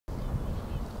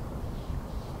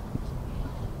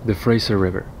The Fraser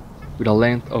River, with a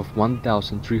length of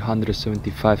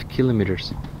 1,375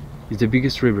 kilometers, is the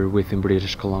biggest river within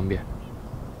British Columbia.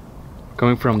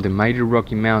 Coming from the mighty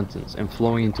Rocky Mountains and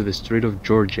flowing into the Strait of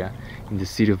Georgia in the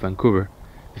city of Vancouver,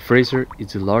 the Fraser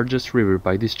is the largest river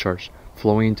by discharge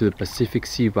flowing into the Pacific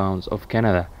Sea bounds of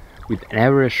Canada with an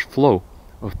average flow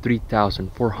of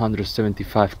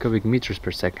 3,475 cubic meters per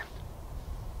second.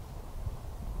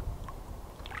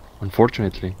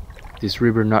 Unfortunately, this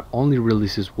river not only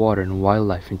releases water and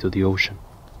wildlife into the ocean.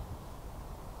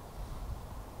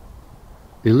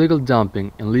 The illegal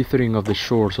dumping and littering of the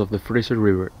shores of the Fraser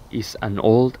River is an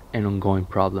old and ongoing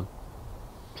problem.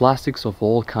 Plastics of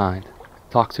all kinds,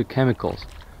 toxic chemicals,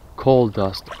 coal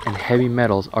dust, and heavy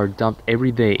metals are dumped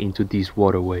every day into these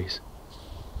waterways.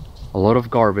 A lot of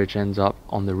garbage ends up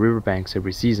on the riverbanks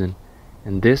every season,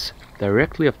 and this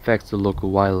directly affects the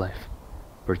local wildlife,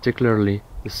 particularly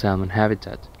the salmon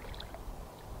habitat.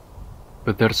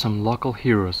 But there are some local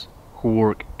heroes who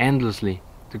work endlessly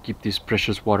to keep this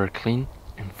precious water clean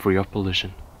and free of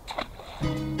pollution.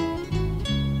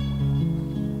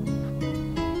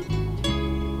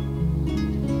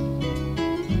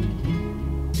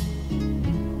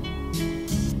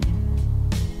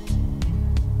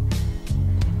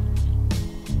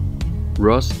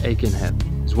 Russ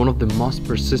Aikenhead is one of the most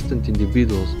persistent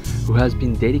individuals who has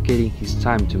been dedicating his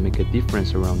time to make a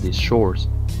difference around these shores.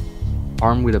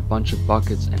 Armed with a bunch of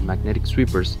buckets and magnetic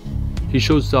sweepers, he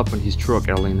shows up on his truck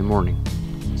early in the morning,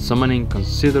 summoning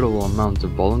considerable amounts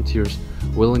of volunteers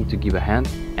willing to give a hand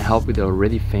and help with the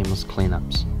already famous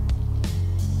cleanups.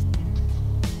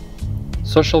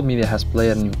 Social media has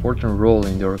played an important role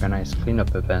in the organized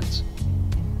cleanup events,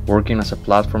 working as a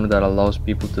platform that allows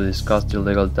people to discuss the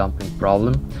illegal dumping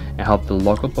problem and help the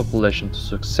local population to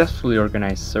successfully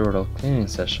organize several cleaning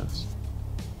sessions.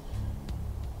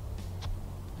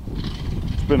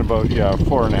 It's been about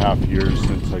 4.5 years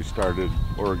since I started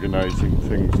organizing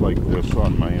things like this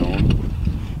on my own,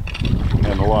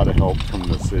 and a lot of help from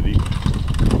the city.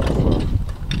 So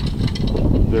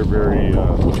they're very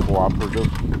cooperative.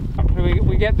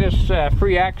 We get this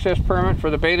free access permit for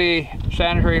the Bailey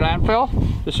Sanitary Landfill.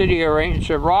 The city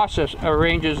Ross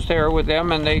arranges there with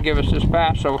them, and they give us this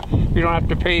pass, so we don't have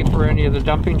to pay for any of the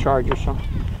dumping charges. So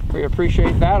we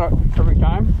appreciate that every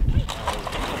time.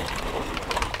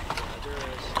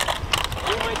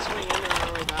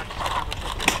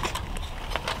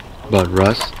 But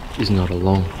Russ is not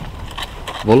alone.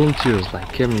 Volunteers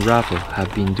like Kevin Raffle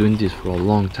have been doing this for a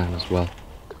long time as well.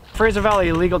 Fraser Valley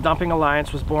Illegal Dumping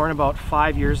Alliance was born about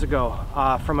 5 years ago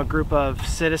from a group of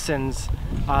citizens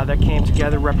that came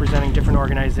together representing different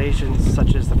organizations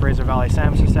such as the Fraser Valley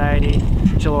Salmon Society,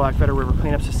 Chilliwack Vedder River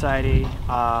Cleanup Society,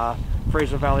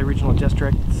 Fraser Valley Regional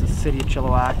District, the City of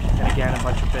Chilliwack, and again a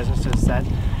bunch of businesses that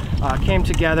came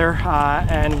together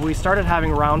and we started having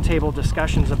roundtable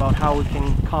discussions about how we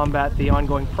can combat the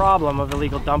ongoing problem of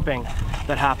illegal dumping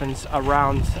that happens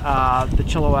around the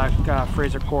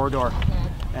Chilliwack-Fraser corridor.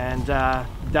 And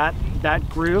that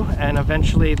grew, and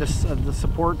eventually the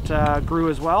support grew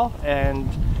as well, and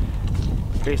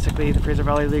basically the Fraser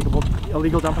Valley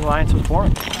Illegal Dumping Alliance was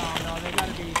born.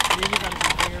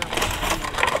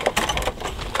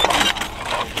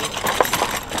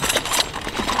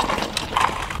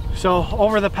 So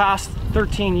over the past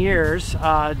 13 years,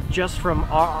 just from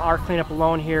our cleanup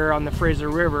alone here on the Fraser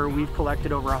River, we've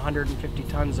collected over 150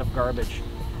 tons of garbage.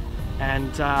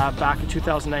 And back in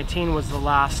 2019 was the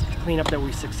last cleanup that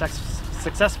we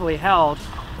successfully held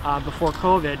before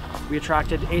COVID. We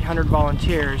attracted 800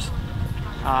 volunteers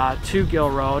to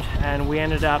Gill Road, and we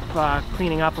ended up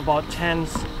cleaning up about 10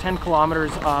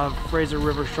 kilometers of Fraser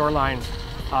River shoreline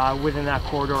within that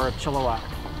corridor of Chilliwack.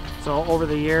 So over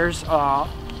the years,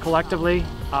 collectively,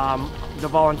 the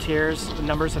volunteers, the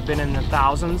numbers have been in the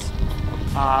thousands,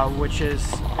 which is,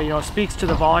 speaks to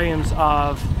the volumes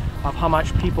of how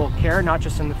much people care, not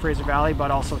just in the Fraser Valley, but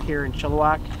also here in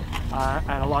Chilliwack.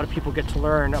 And a lot of people get to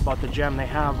learn about the gem they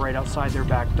have right outside their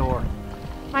back door.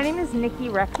 My name is Nikki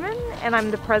Reckman, and I'm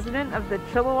the president of the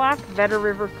Chilliwack Vedder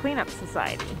River Cleanup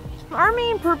Society. Our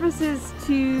main purpose is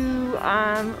to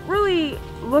really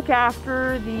look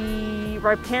after the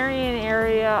riparian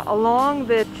area along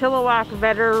the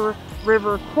Chilliwack-Vedder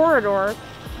River corridor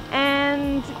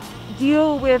and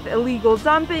deal with illegal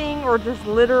dumping or just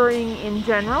littering in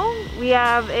general. We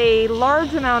have a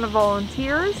large amount of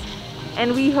volunteers,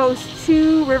 and we host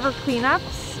 2 river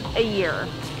cleanups a year.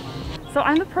 So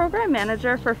I'm the program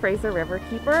manager for Fraser River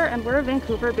Keeper, and we're a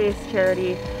Vancouver-based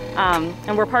charity,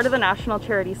 and we're part of the national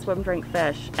charity Swim Drink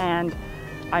Fish, and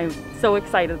I'm so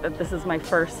excited that this is my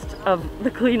first of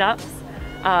the cleanups.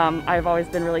 I've always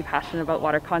been really passionate about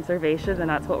water conservation, and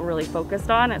that's what we're really focused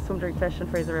on at Swim, Drink, Fish and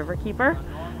Fraser River Keeper.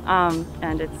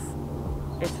 And it's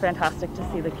fantastic to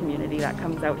see the community that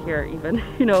comes out here, even,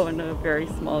 you know, in a very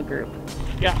small group.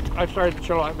 Yeah, I started the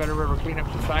Chilliwack Better River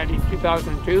Cleanup Society in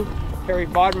 2002. Harry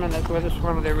Bodman that's with us,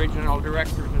 one of the original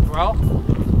directors as well.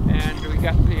 And we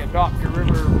got the Adopt a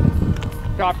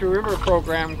River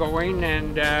program going,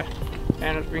 and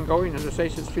it's been going, as I say,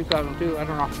 since 2002. I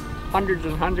don't know, hundreds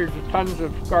and hundreds of tons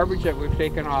of garbage that we've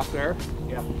taken off there.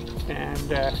 Yeah.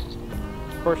 And of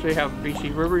course we have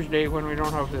BC Rivers Day when we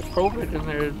don't have this COVID, and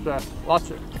there's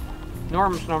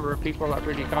enormous number of people that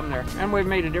really come there, and we've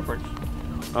made a difference.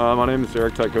 My name is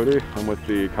Eric Taikoti. I'm with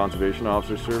the Conservation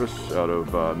Officer Service out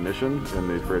of Mission in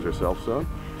the Fraser South Zone.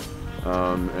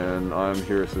 And I'm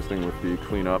here assisting with the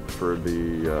cleanup for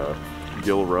the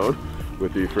Gill Road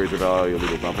with the Fraser Valley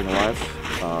Illegal Dumping Alliance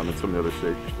and some of the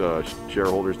other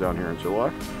shareholders down here in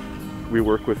Chilliwack. We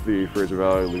work with the Fraser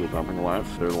Valley Illegal Dumping Alliance.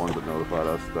 They're the ones that notified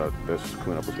us that this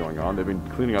cleanup was going on. They've been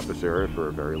cleaning up this area for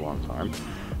a very long time.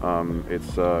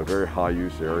 It's a very high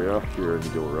use area here in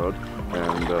Gill Road,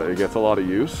 and it gets a lot of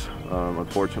use.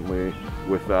 Unfortunately,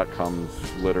 with that comes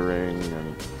littering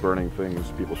and burning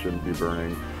things people shouldn't be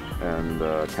burning, and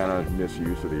kind of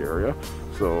misuse of the area.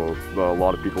 So a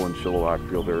lot of people in Chilliwack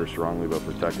feel very strongly about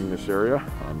protecting this area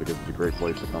because it's a great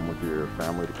place to come with your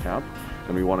family to camp,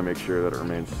 and we want to make sure that it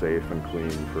remains safe and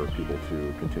clean for people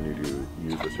to continue to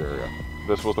use this area.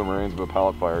 This was the remains of a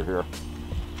pallet fire here.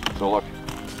 So look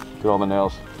at all the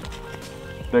nails.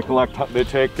 They take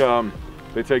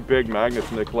big magnets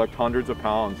and they collect hundreds of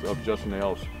pounds of just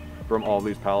nails from all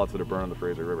these pallets that are burned in the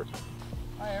Fraser River.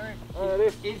 Hi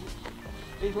Eric.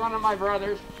 He's one of my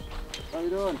brothers. How you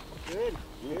doing? Good,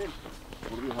 good.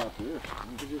 What do we have here?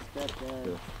 We just got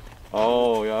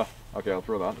Oh yeah. Okay, I'll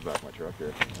throw that in the back of my truck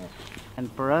here. Yeah. And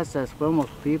for us as Wimmel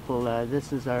people,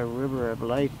 this is our river of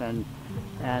life, and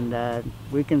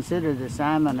we consider the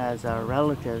salmon as our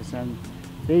relatives, and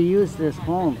they use this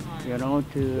home, you know,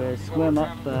 to swim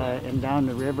up and down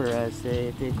the river as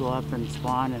they go up and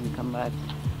spawn and come back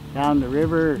down the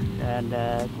river and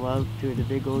go out to the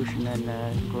big ocean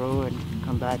and grow and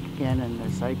come back again in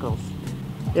their cycles.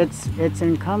 It's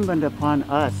incumbent upon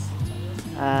us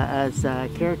as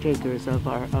caretakers of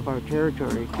our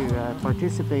territory to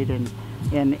participate in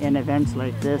events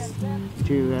like this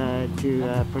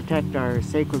to protect our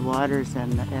sacred waters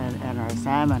and our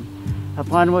salmon,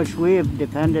 upon which we have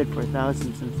depended for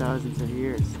thousands and thousands of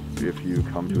years. If you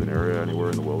come to an area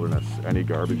anywhere in the wilderness, any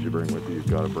garbage you bring with you, you've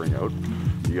got to bring out.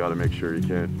 You got to make sure you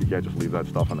can't just leave that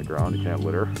stuff on the ground. You can't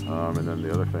litter. And then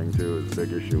the other thing too is a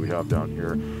big issue we have down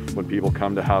here. When people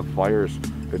come to have fires,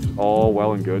 it's all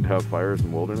well and good to have fires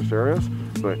in wilderness areas,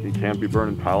 but you can't be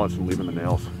burning pallets and leaving the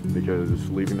nails, because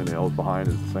leaving the nails behind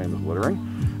is the same as littering.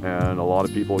 And a lot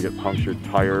of people get punctured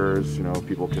tires. You know,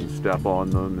 people can step on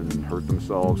them and hurt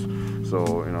themselves.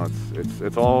 So, you know,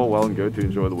 it's all well and good to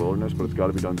enjoy the wilderness, but it's got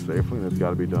to be done safely and it's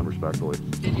got to be done respectfully.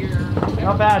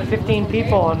 Not bad, 15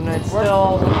 people, and it's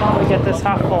still, we'll probably get this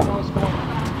half full.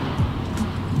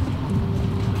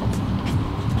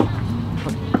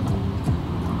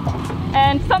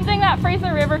 And something that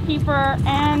Fraser River Keeper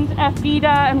and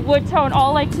FVIDA and Woodtone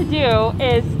all like to do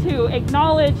is to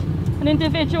acknowledge an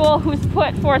individual who's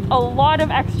put forth a lot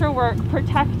of extra work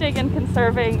protecting and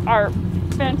conserving our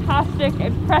fantastic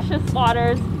and precious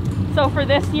waters. So for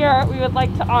this year, we would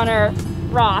like to honor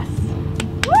Ross.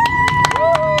 Woo!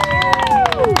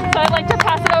 So I'd like to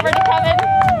pass it over to Kevin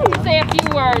to say a few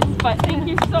words, but thank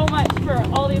you so much for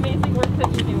all the amazing work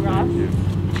that you do, Ross.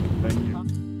 Thank you.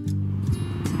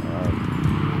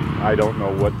 I don't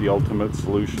know what the ultimate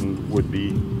solution would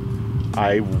be.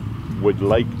 I would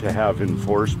like to have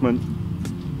enforcement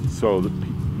so that,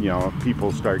 you know, if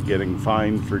people start getting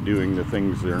fined for doing the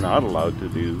things they're not allowed to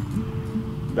do,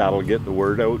 that'll get the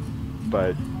word out,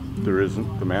 but there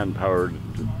isn't the manpower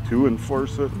to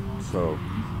enforce it, so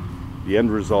the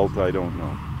end result, I don't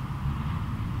know.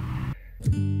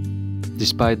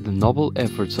 Despite the noble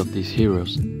efforts of these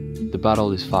heroes, the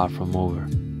battle is far from over.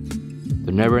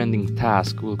 The never-ending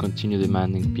task will continue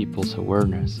demanding people's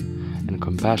awareness and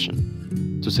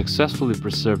compassion to successfully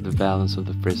preserve the balance of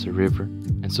the Fraser River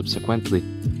and subsequently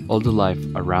all the life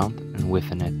around and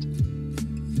within it.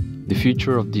 The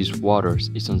future of these waters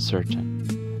is uncertain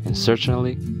and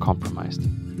certainly compromised.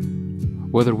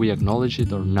 Whether we acknowledge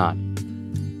it or not,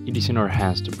 it is in our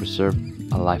hands to preserve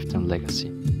a lifetime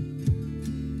legacy.